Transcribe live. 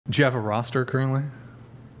Do you have a roster currently?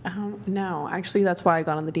 No, actually, that's why I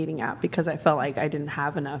got on the dating app, because I felt like I didn't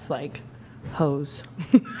have enough like hoes.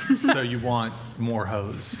 So you want more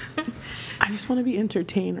hoes? I just want to be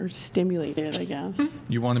entertained or stimulated, I guess.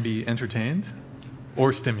 You want to be entertained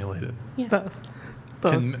or stimulated? Yeah. Both.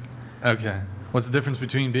 Okay. What's the difference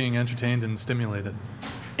between being entertained and stimulated?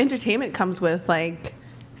 Entertainment comes with like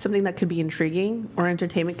something that could be intriguing, or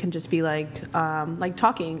entertainment can just be like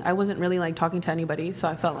talking. I wasn't really like talking to anybody, so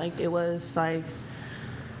I felt like it was like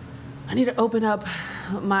I need to open up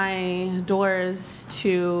my doors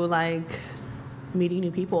to like meeting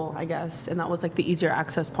new people, I guess, and that was like the easier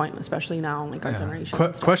access point, especially now, like our generation.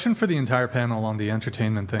 Question for the entire panel on the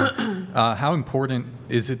entertainment thing: how important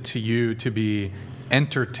is it to you to be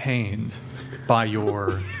entertained by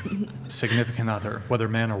your significant other, whether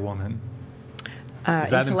man or woman?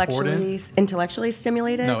 Is that important? Intellectually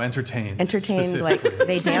stimulated? No, entertained. Entertained, like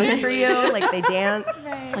they dance for you, like they dance.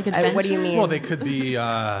 Right. Like What do you mean? Well, they could be,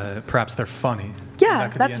 perhaps they're funny. Yeah,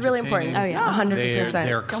 That could be that's really important. entertaining. Oh, yeah. 100%.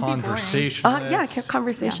 They're conversationalists. Yeah,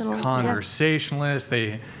 conversational. Conversationalists.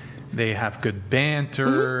 They have good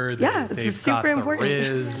banter. Yeah, it's they've super got important. The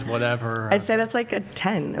whiz, whatever. I'd say that's like a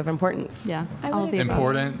 10 of importance. Yeah. I All would of the above.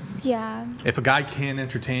 important. Yeah. If a guy can't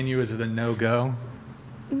entertain you, is it a no-go?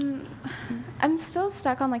 I'm still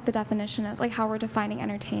stuck on like the definition of like how we're defining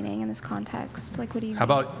entertaining in this context. Like, what do you How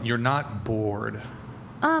mean? about you're not bored?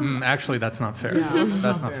 Actually, that's not fair. Yeah,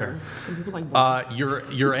 That's not fair. Some people like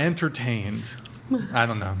You're entertained. I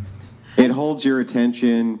don't know. It holds your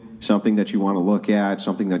attention, something that you want to look at,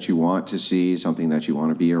 something that you want to see, something that you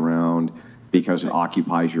want to be around, because it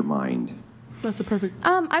occupies your mind. that's a perfect.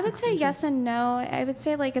 I would say yes and no. I would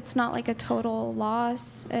say like it's not like a total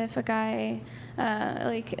loss if a guy,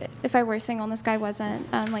 like if I were single and this guy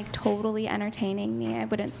wasn't like totally entertaining me, I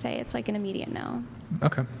wouldn't say it's like an immediate no.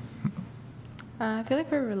 Okay. I feel like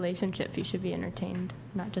for a relationship, you should be entertained,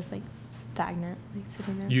 not just like stagnant, like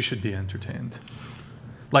sitting there. You should be entertained.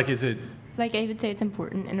 Like, is it Like, I would say it's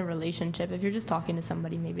important in a relationship. If you're just talking to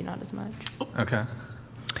somebody, maybe not as much. okay?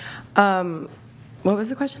 What was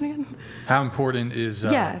the question again? How important is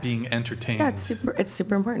being entertained? Yeah, it's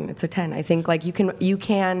super important. It's a 10. I think like you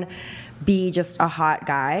can be just a hot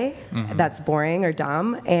guy that's boring or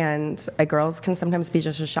dumb, and girls can sometimes be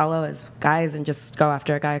just as shallow as guys and just go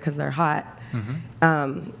after a guy because they're hot.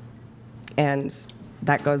 And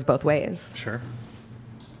that goes both ways. Sure.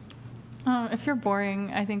 If you're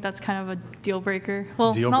boring, I think that's kind of a deal breaker.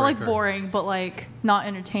 Well, Deal not like breaker. boring, but like not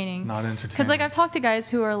entertaining. Not entertaining. Because like I've talked to guys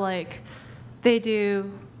who are like, they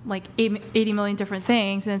do like 80 million different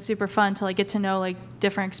things, and it's super fun to like get to know like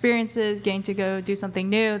different experiences, getting to go do something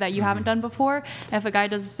new that you haven't done before. And if a guy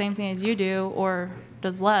does the same thing as you do or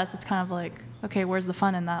does less, it's kind of like, okay, where's the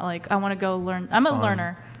fun in that? Like I want to go learn. I'm a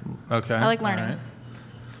learner. Okay. I like all learning. right.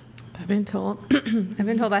 I've been told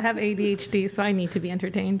I have ADHD, so I need to be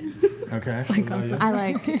entertained. Okay. I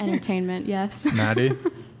like entertainment, yes. Maddie?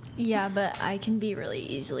 Yeah, but I can be really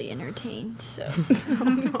easily entertained, so.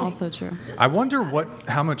 Also true. I wonder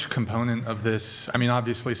how much component of this, I mean,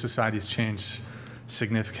 obviously society's changed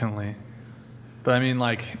significantly, but I mean,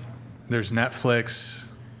 like, there's Netflix,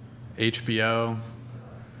 HBO.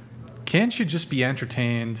 Can't you just be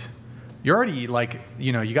entertained? You're already, like,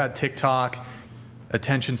 you know, you got TikTok,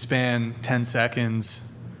 attention span, 10 seconds.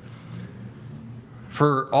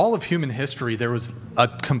 For all of human history, there was a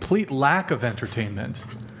complete lack of entertainment.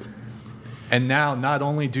 And now, not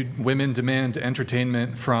only do women demand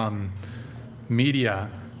entertainment from media,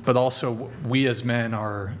 but also we as men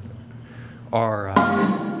are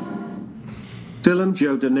Dylan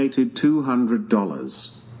Joe donated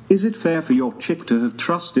 $200. Is it fair for your chick to have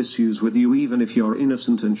trust issues with you even if you're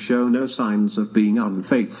innocent and show no signs of being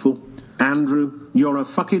unfaithful? Andrew, you're a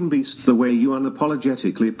fucking beast the way you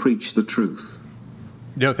unapologetically preach the truth.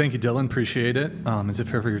 Yo, thank you, Dylan. Appreciate it. Is it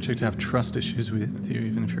fair for your chick to have trust issues with you,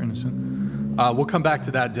 even if you're innocent? We'll come back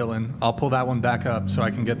to that, Dylan. I'll pull that one back up so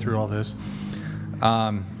I can get through all this.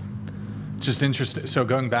 Just interesting. So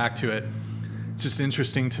going back to it, it's just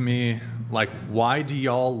interesting to me, like, why do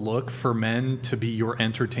y'all look for men to be your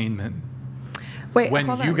entertainment? Wait, when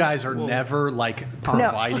hold you on. guys are never like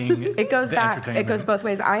providing it goes the back. It entertainment. goes both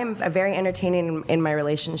ways. I am very entertaining in my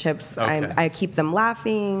relationships. Okay. I keep them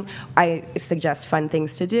laughing. I suggest fun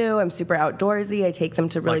things to do. I'm super outdoorsy. I take them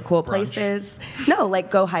to really Like cool brunch? places. No,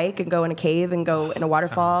 like go hike and go in a cave and go in a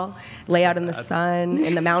waterfall, lay out in the sun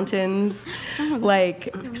in the mountains,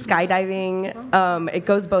 like skydiving. It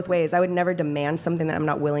goes both ways. I would never demand something that I'm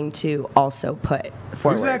not willing to also put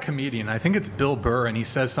forward. Who's that comedian? I think it's Bill Burr, and he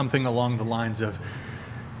says something along the lines of,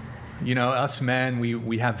 You know, us men,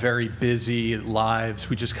 we have very busy lives.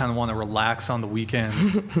 We just kind of want to relax on the weekends.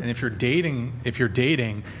 And if you're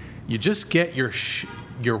dating, you just get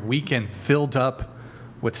your weekend filled up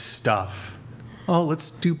with stuff. Oh, let's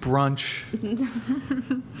do brunch.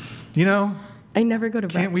 You know? I never go to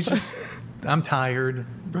brunch. Can't we just? I'm tired.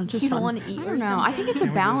 Brunch is You fun. don't want to eat I or don't know. something? I think it's a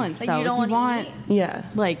balance, Like, though. you don't If you wanna want, eat? Yeah.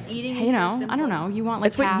 like, Eating you is so know, I simple. don't know. You want like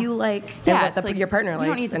It's what half- you like and Yeah, what it's like, your partner likes.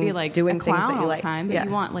 You don't need to be and like doing a things clown that you all like. the time, but Yeah.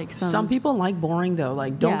 you want like Some people like boring though.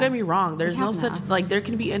 Like, don't Yeah. get me wrong. There's no have such that. like there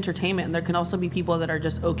can be entertainment, and there can also be people that are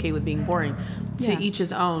just okay with being boring. To Yeah. each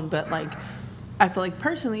his own. But like, I feel like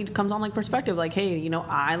personally it comes on like perspective. Like, hey, you know,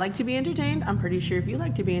 I like to be entertained. I'm pretty sure if you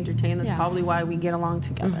like to be entertained, that's Yeah. probably why we get along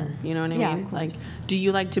together. You know what I Yeah, mean? of Like, course. do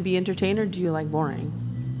you like to be entertained or do you like boring?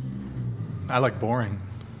 I like boring.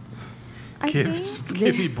 I Give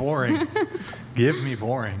think me boring. Give me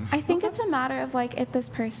boring. I think it's a matter of like if this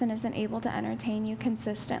person isn't able to entertain you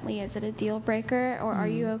consistently, is it a deal breaker, or are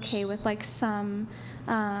you okay with like some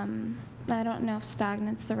I don't know if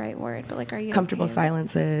stagnant's the right word, but like are you Comfortable okay with-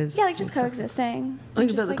 silences. Yeah, like just and stuff. coexisting. Like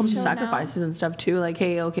just, that comes to chilling out. sacrifices and stuff too. Like,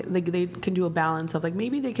 hey, okay, like they can do a balance of like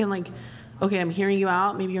maybe they can like, okay, I'm hearing you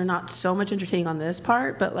out. Maybe you're not so much entertaining on this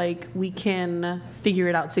part, but like we can figure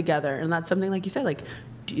it out together. And that's something like you said, like,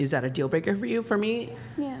 is that a deal breaker for you? For me,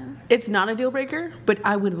 Yeah. it's not a deal breaker, but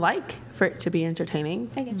I would like for it to be entertaining.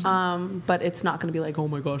 I get you. But it's not going to be like, oh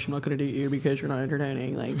my gosh, I'm not going to date you because you're not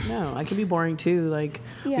entertaining. Like, no, I can be boring too. Like,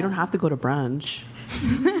 we Yeah. don't have to go to brunch.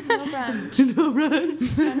 No brunch. No brunch.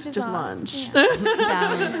 Brunch is Just on. lunch. Yeah.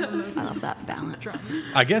 balance. I love that balance.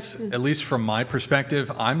 I guess, at least from my perspective,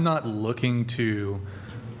 I'm not looking to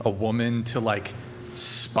a woman to like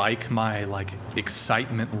spike my like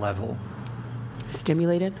excitement level.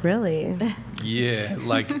 Stimulated. Really? Yeah,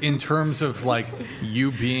 like in terms of like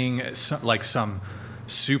you being like some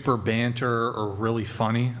super banter or really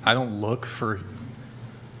funny, I don't look for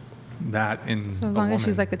that in So as a long as she's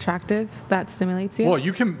woman. like attractive, that stimulates you. Well,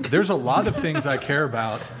 you can. There's a lot of things I care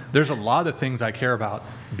about. There's a lot of things I care about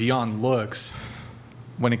beyond looks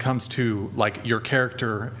when it comes to like your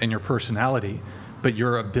character and your personality. But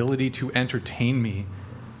your ability to entertain me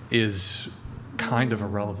is kind of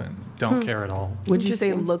irrelevant. Don't care at all. Would you say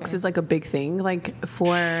Interesting. looks is like a big thing, like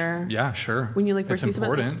for Yeah, sure. when you like first it's meet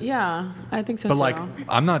somebody? important. Yeah, I think so. But too. like,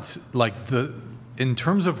 I'm not like in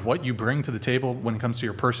terms of what you bring to the table when it comes to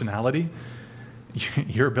your personality,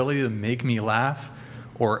 your ability to make me laugh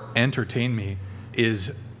or entertain me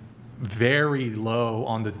is very low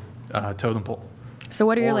on the totem pole. So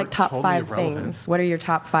what are your Or like top totally 5 irrelevant. things? What are your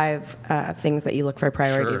top 5 things that you look for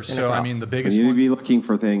priorities Sure. in a So girl? I mean, the biggest You'd one. be looking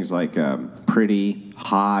for things like pretty,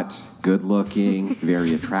 hot, good looking,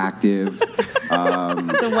 very attractive. It's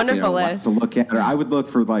a wonderful like list. to look at her. I would look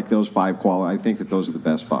for like those 5 qualities. I think that those are the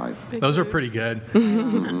best 5. Those are pretty good.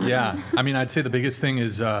 Yeah. I mean, I'd say the biggest thing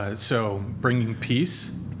is so bringing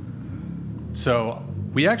peace. So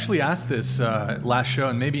we actually asked this last show,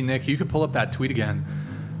 and maybe Nick, you could pull up that tweet again.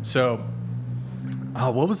 So,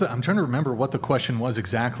 what was I'm trying to remember what the question was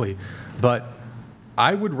exactly, but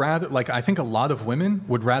I would rather, like, I think a lot of women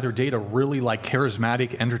would rather date a really like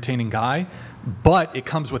charismatic, entertaining guy, but it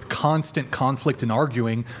comes with constant conflict and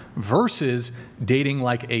arguing versus dating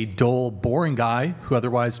like a dull, boring guy who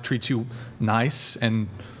otherwise treats you nice and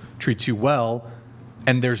treats you well,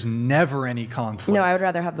 and there's never any conflict. No, I would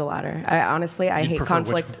rather have the latter. I honestly, I You'd hate prefer which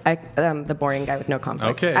conflict. The boring guy with no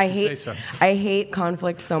conflict. Okay, I if you hate, say so. I hate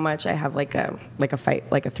conflict so much. I have like a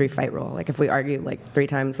fight, like a 3-fight rule. Like if we argue like 3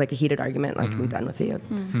 times, like a heated argument, like I'm done with you.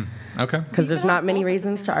 Okay. Because there's not many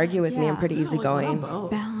reasons to argue with me. I'm pretty easygoing.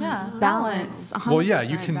 Balance. Balance. Well, yeah,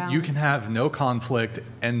 you 100% can balance. have no conflict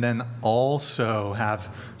and then also have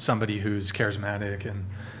somebody who's charismatic and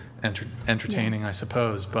entertaining, I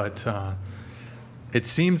suppose. But it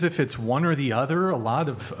seems if it's one or the other, a lot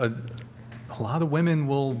of women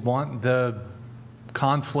will want the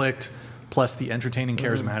conflict plus the entertaining,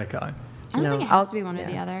 charismatic guy. I don't No, think it has I'll- to be one or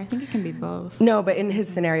the other. I think it can be both. No, but in his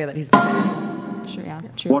scenario that he's presenting. Sure, yeah,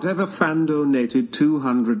 true. Whatever fan donated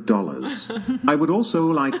 $200. I would also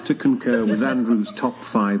like to concur with Andrew's top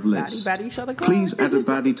 5 list. Baddie, shut the clock. Please add a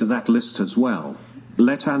baddie to that list as well.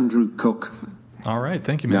 Let Andrew cook. All right,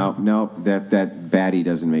 thank you, man. No, that baddie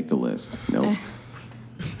doesn't make the list. No.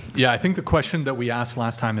 Yeah, I think the question that we asked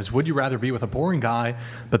last time is, would you rather be with a boring guy,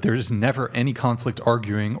 but there's never any conflict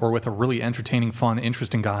arguing, or with a really entertaining, fun,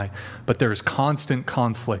 interesting guy, but there's constant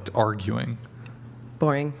conflict arguing?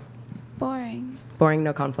 Boring. Boring. Boring,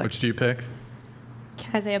 no conflict. Which do you pick?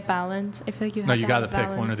 Can I say a balance? I feel like you have No, to you got to have pick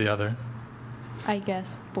one or balance. the other. I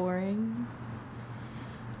guess boring.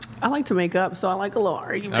 I like to make up, so I like a little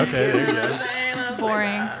argument. Okay, there you go.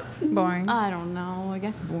 Boring. Boring. I don't know. I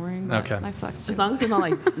guess boring. But Okay. That sucks too. As long as it's not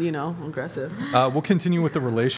like, aggressive. We'll continue with the relationship.